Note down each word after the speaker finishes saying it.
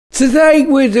Today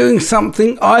we're doing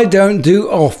something I don't do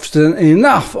often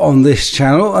enough on this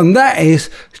channel, and that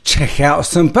is check out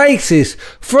some basses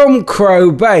from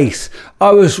CROWE Bass.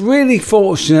 I was really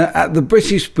fortunate at the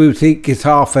British Boutique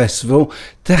Guitar Festival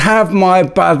to have my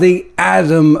buddy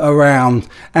Adam around,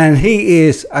 and he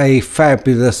is a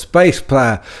fabulous bass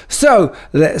player. So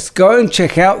let's go and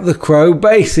check out the CROWE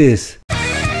basses.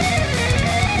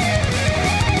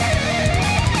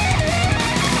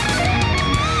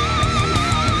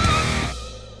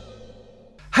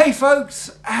 Hey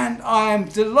folks, and I am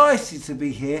delighted to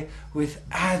be here with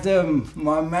Adam,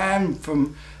 my man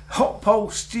from Hot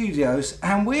Pole Studios,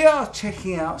 and we are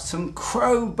checking out some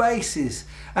CROWE basses,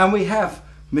 and we have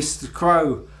Mr.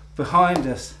 Crow behind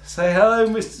us. Say hello,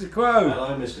 Mr. Crow.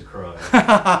 Hello, Mr. Crow.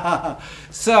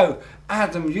 So,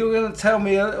 Adam, you're going to tell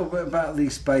me a little bit about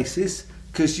these basses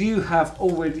because you have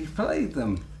already played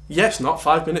them. Yes, not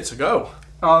 5 minutes ago.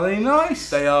 Are they nice?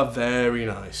 They are very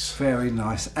nice. Very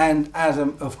nice. And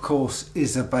Adam, of course,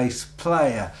 is a bass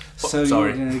player. So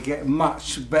you're going to get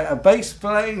much better bass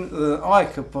playing than I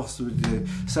could possibly do.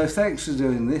 So thanks for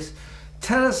doing this.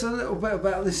 Tell us a little bit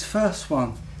about this first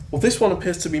one. Well, this one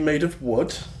appears to be made of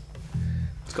wood.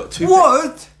 It's got two.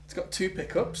 Wood? It's got two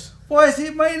pickups. Why is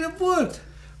it made of wood?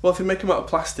 Well, if you make them out of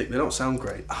plastic, they don't sound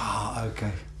great. Ah,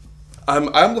 okay.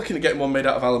 I'm looking at getting one made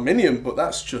out of aluminium, but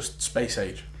that's just space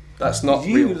age. That's not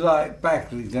you real. like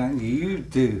Bagley, don't you? You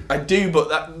do. I do,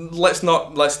 but let's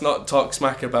not talk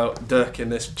smack about Dirk in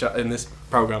this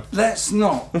program. Let's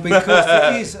not, because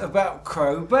it is about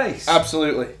CROWE bass.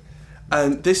 Absolutely.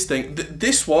 And this thing,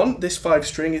 this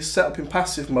 5-string is set up in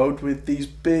passive mode with these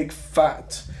big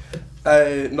fat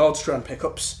Nordstrand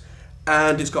pickups,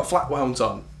 and it's got flat wounds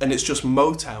on, and it's just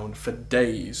Motown for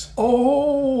days.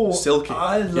 Oh, silky.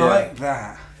 I like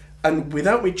that. And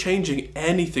without me changing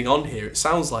anything on here, it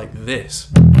sounds like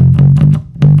this.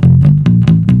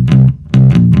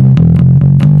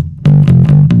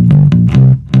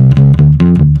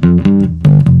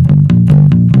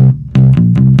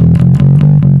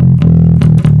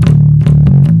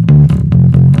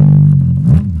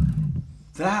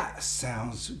 That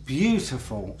sounds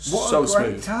beautiful. What So a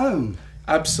great smooth. tone.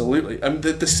 Absolutely. And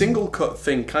the single cut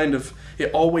thing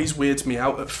it always weirds me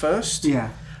out at first. Yeah.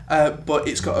 But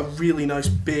it's got a really nice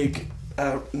big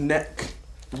neck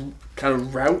kind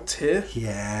of route here.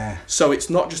 Yeah. So it's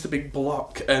not just a big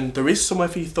block, and there is somewhere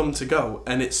for your thumb to go,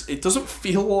 and it doesn't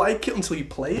feel like it until you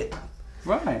play it.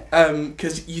 Right.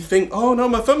 Because you think, oh no,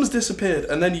 my thumb's disappeared,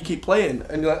 and then you keep playing,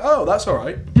 and you're like, oh, that's all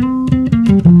right.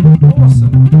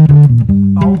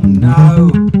 Awesome. Oh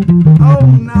no. Oh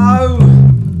no.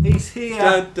 He's here.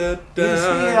 Dun, dun, dun. He's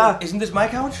here. Isn't this my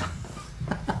couch?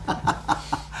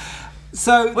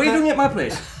 So What are you doing at my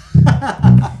place?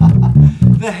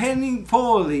 the Henning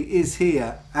Pauly is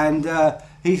here, and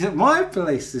he's at my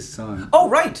place this time. Oh,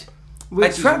 right. Which I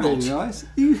is travelled. really nice.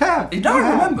 You have. You don't you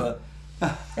have. remember?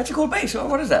 That's a cool bass.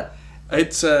 What is that?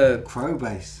 It's CROWE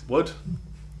bass. wood.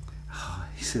 Oh,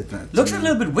 he said that. to Looks me. a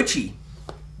little bit witchy.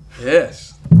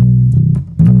 Yes.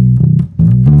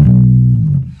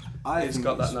 It's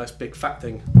Got that nice big fat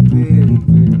thing. Really,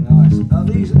 really nice. Are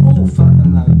these all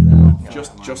Tholander now?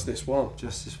 Just this one.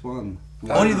 Just this one.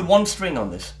 Only the one string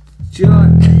on this. Do you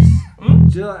like bass?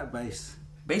 Do you like bass?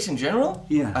 Bass in general?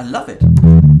 Yeah. I love it.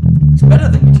 It's better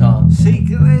than guitar. See,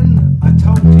 Glenn, I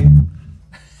told you.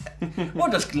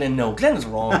 What does Glenn know? Glenn is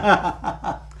wrong.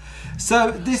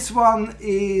 So this one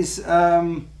is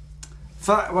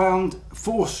flat wound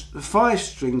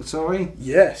 5-string, sorry,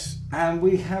 Yes, and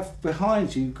we have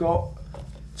behind you got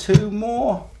 2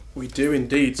 more. we do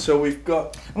indeed. So we've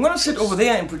got. I'm going to sit over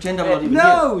there and pretend I'm not even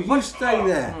No, here. you stay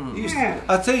there.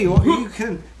 I'll tell you what, you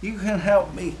can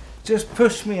help me. Just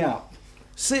push me up.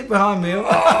 Sit behind me. There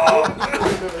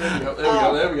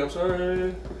we go.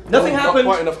 Sorry. Nothing Not happened.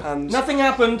 quite enough hands. Nothing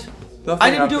happened. Nothing I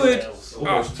didn't do happened. it.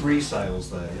 Almost 3 sails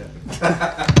there,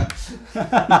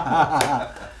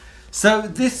 yeah. So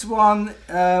this one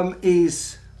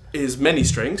is Many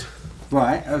stringed.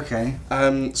 right. Okay.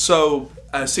 So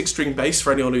a 6-string bass,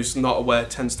 for anyone who's not aware,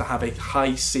 tends to have a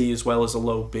high C as well as a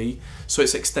low B. So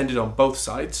it's extended on both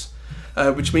sides,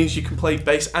 which means you can play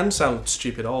bass and sound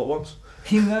stupid all at once.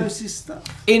 He knows his stuff.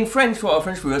 In French, for our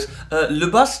French viewers, le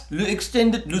basse, le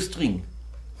extended, le string.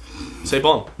 C'est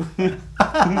bon.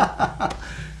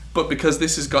 But because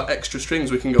this has got extra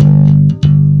strings, we can go.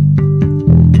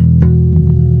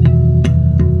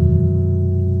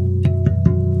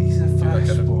 He's a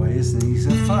flash boy, isn't he? He's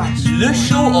a flash Le boy.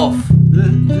 show off.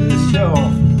 The show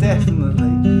off,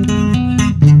 definitely.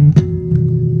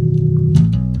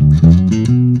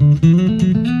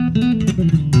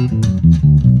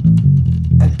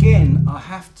 Again, I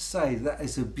have to say that That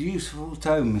is a beautiful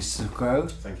tone, Mr. Crowe.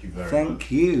 Thank you very much.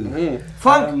 Thank you.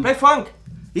 Funk, play funk.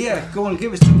 Yeah, go on,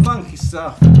 give us some funky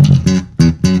stuff.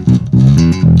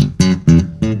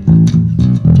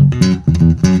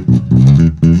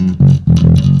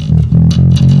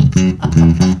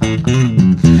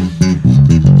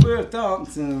 We're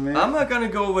dancing a minute. I'm not gonna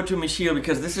go over to Michiel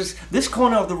because this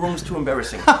corner of the room is too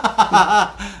embarrassing.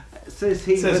 Says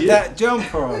he Says with you. that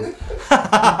jumper on.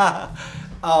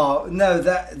 Oh no,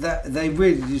 that they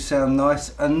really do sound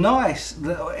nice. A nice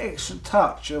little extra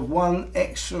touch of one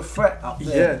extra fret up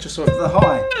there. Yeah, just so, the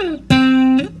high.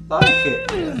 Like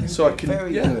it. Yeah, so I can.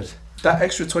 very yeah, good. That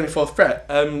extra 24th fret.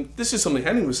 This is something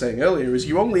Henning was saying earlier. Is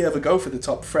you only ever go for the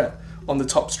top fret on the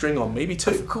top string on maybe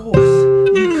 2. Of course,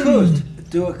 you could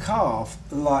do a carve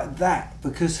like that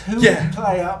because who would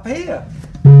play up here?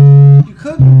 You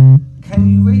couldn't. Can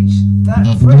you reach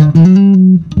that fret?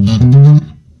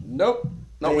 Nope.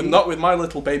 Not with my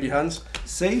little baby hands.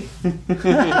 See?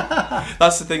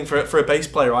 That's the thing, for a bass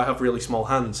player I have really small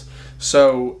hands,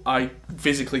 so I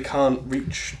physically can't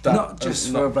reach that. Not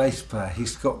just for a bass player,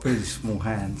 he's got really small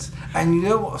hands. And you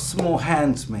know what small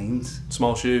hands means?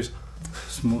 small shoes.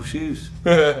 Small shoes.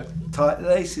 Yeah, Tight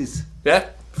laces.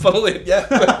 funnily, yeah.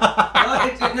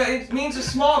 It means a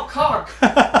small cock.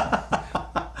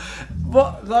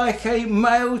 What, like a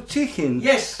male chicken?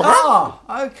 Yes. Ah,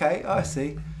 okay, I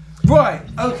see. Right,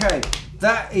 okay.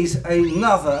 That is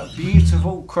another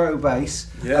beautiful CROWE bass.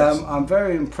 Yes. I'm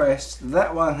very impressed.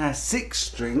 That one has 6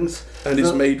 strings. And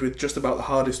it's made with just about the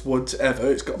hardest woods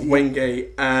ever. It's got Wenge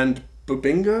and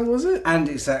Bubinga, was it? And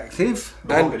it's active.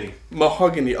 Mahogany. And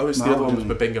mahogany. Oh, it's the other one was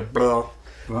Mahogany. Bubinga. Blah.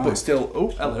 Right. But still, oh,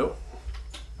 hello.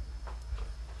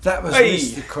 That was Hey.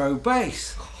 Mr. CROWE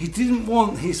bass. He didn't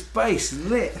want his bass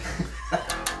lit.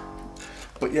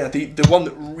 But yeah, the one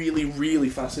that really, really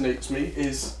fascinates me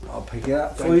is... I'll pick it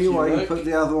up for Thank you you, while you Mike. put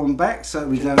the other one back so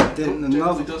we don't dent the Gently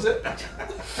knob. does it.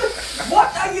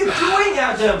 What are you doing,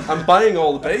 Adam? I'm buying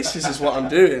all the basses is what I'm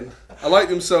doing. I like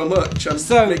them so much, I'm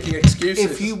So, making excuses.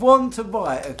 If you want to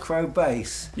buy a CROWE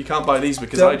bass, You can't buy these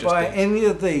because I don't just buy did. any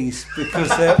of these because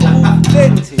they're all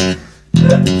dented.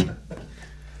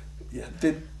 Yeah,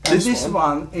 And this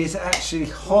one is actually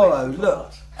hollow.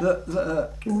 Look, look,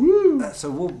 look, look. That's a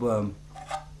woodworm.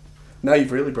 Now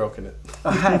you've really broken it.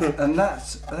 I have, and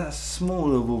that's a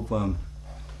smaller woodworm.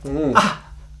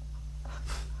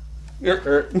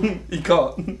 You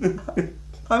can't.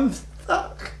 I'm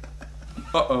stuck.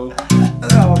 Uh-oh.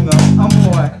 No, I'm not. I'm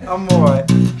alright. I'm alright.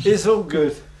 It's all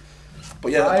good.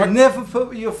 But yeah, I never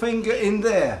put your finger in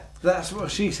there. That's what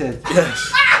she said.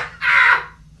 yes.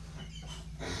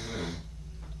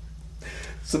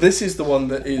 So this is the one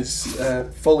that is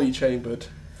fully chambered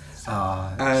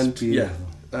Ah, it's and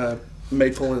beautiful.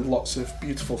 made full in lots of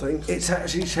beautiful things. It's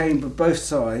actually chambered both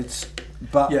sides,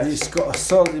 but Yes. it's got a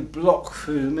solid block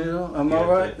through the middle. Am I Yeah,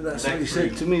 right? the That's neck what you said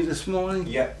through. to me this morning.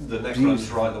 Yep, the neck Beautiful. runs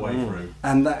right the way through.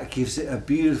 And that gives it a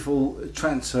beautiful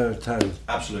transfer tone.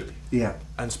 Absolutely. Yeah.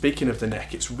 And speaking of the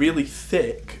neck, it's really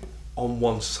thick on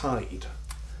one side.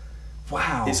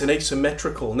 Wow. It's an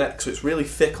asymmetrical neck, so it's really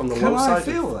thick on the Can low I side.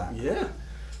 feel that? Yeah.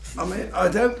 I mean, I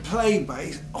don't play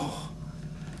bass. Oh.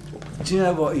 Do you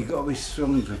know what? You've got to be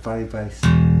strong to play bass.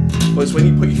 But it's when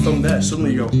you put your thumb there,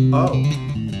 suddenly you go, oh.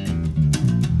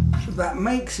 That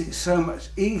makes it so much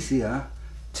easier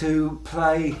to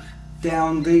play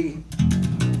down the...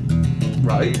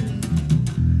 Right.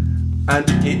 And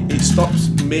it stops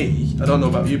me, I don't know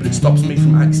about you, but it stops me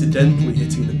from accidentally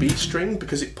hitting the B string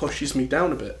because it pushes me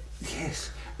down a bit Yes.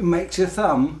 It makes your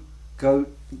thumb go...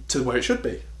 to where it should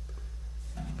be.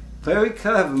 Very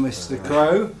clever, Mr.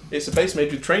 CROWE. It's a bass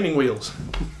made with training wheels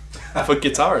for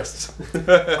guitarists.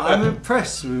 I'm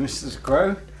impressed with Mr.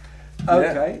 CROWE.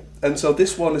 Okay. And so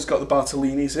this one has got the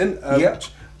Bartolinis in. Yep.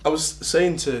 I was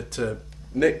saying to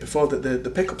Nick before that the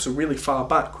pickups are really far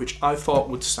back, which I thought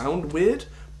would sound weird,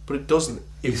 but it doesn't.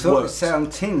 You It thought it works.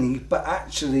 sounded tinny, but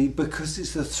actually, because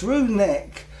it's a through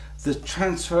neck, the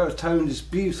transfer of tone is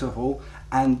beautiful,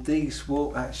 and these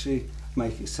will actually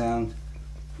make it sound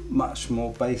much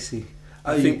more bassy.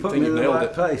 Oh, you put me in you the nailed right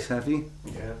it. place, have you?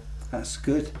 Yeah. That's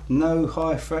good. No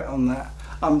high fret on that.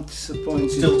 I'm disappointed.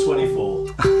 Still 24.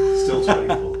 Still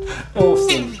 24.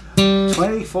 Awesome.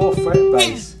 24 fret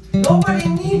bass. Nobody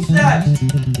needs that.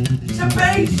 It's a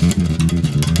bass.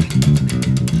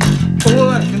 All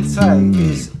I can say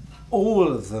is all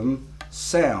of them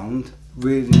sound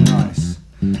really nice.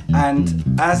 And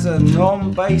as a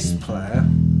non-bass player,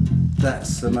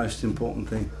 that's the most important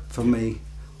thing for me,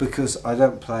 because I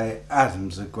don't play it.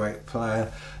 Adam's a great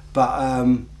player, but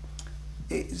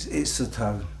it's the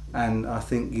tone, and I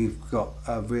think you've got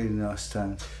a really nice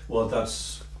tone. Well,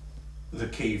 that's the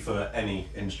key for any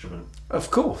instrument. Of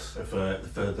course. For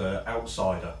the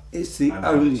outsider. It's the And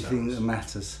how only it thing sounds. that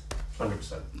matters.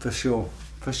 100%. For sure.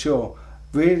 For sure.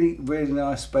 Really, really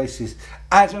nice basses.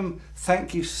 Adam,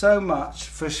 thank you so much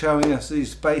for showing us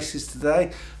these basses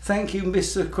today. Thank you,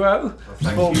 Mr. Crowe,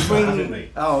 thank you for having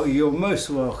me. Oh, you're most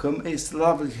welcome. It's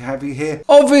lovely to have you here.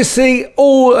 Obviously,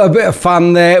 all a bit of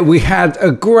fun there. We had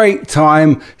a great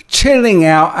time chilling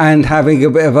out and having a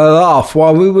bit of a laugh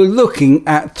while we were looking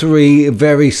at 3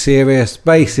 very serious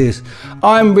basses.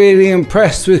 I'm really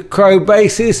impressed with CROWE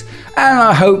basses, and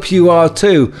I hope you are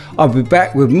too. I'll be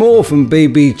back with more from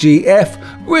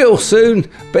BBGF real soon,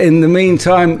 but in the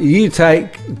meantime, you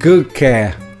take good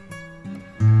care.